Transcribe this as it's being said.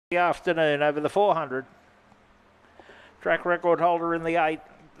the afternoon over the 400. Track record holder in the 8.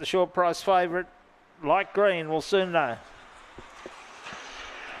 The short price favourite, light green, we'll soon know.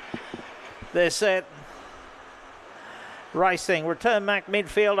 They're set. Racing, return back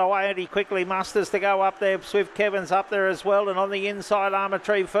midfield away, and he quickly musters to go up there. Swift Kevin's up there as well, and on the inside,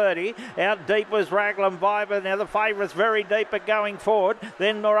 Armatree 30. Out deep was Raglan Viber. Now the favourites very deep, but going forward.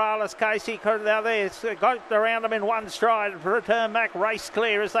 Then Morales Casey, now there, got around them in one stride. Return back, race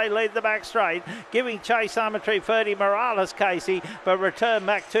clear as they lead the back straight. Giving chase Armatree 30, Morales Casey, but return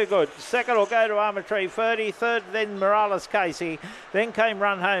back too good. Second will go to Armatree 30, third then Morales Casey. Then came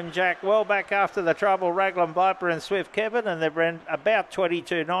Run Home Jack, well back after the trouble, Raglan Viper and Swift Kevin. And they've run about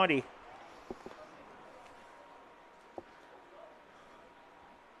 22.90.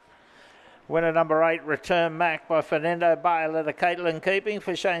 Winner number 8, Return Mac by Fernando Baylor to Caitlin Keeping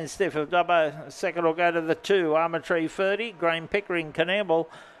for Shane Stiff of Dubbo. Second will go to the 2, Armatree 30, Graham Pickering, Canamble.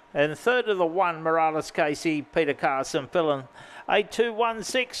 And third to the 1, Morales Casey, Peter Carson, Fillon.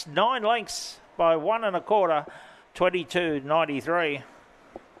 8-2-1-6, 9 lengths by 1 1/4, 22.93.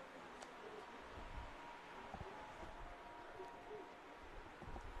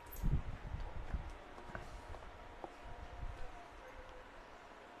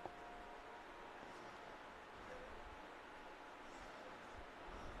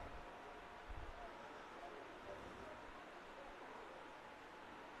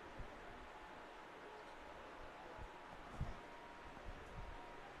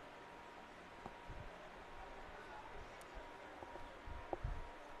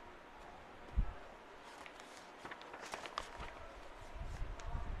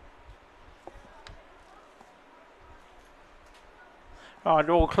 Right,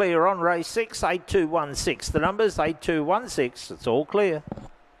 all clear on race 6, 8-2-1-6. The numbers 8-2-1-6. It's all clear.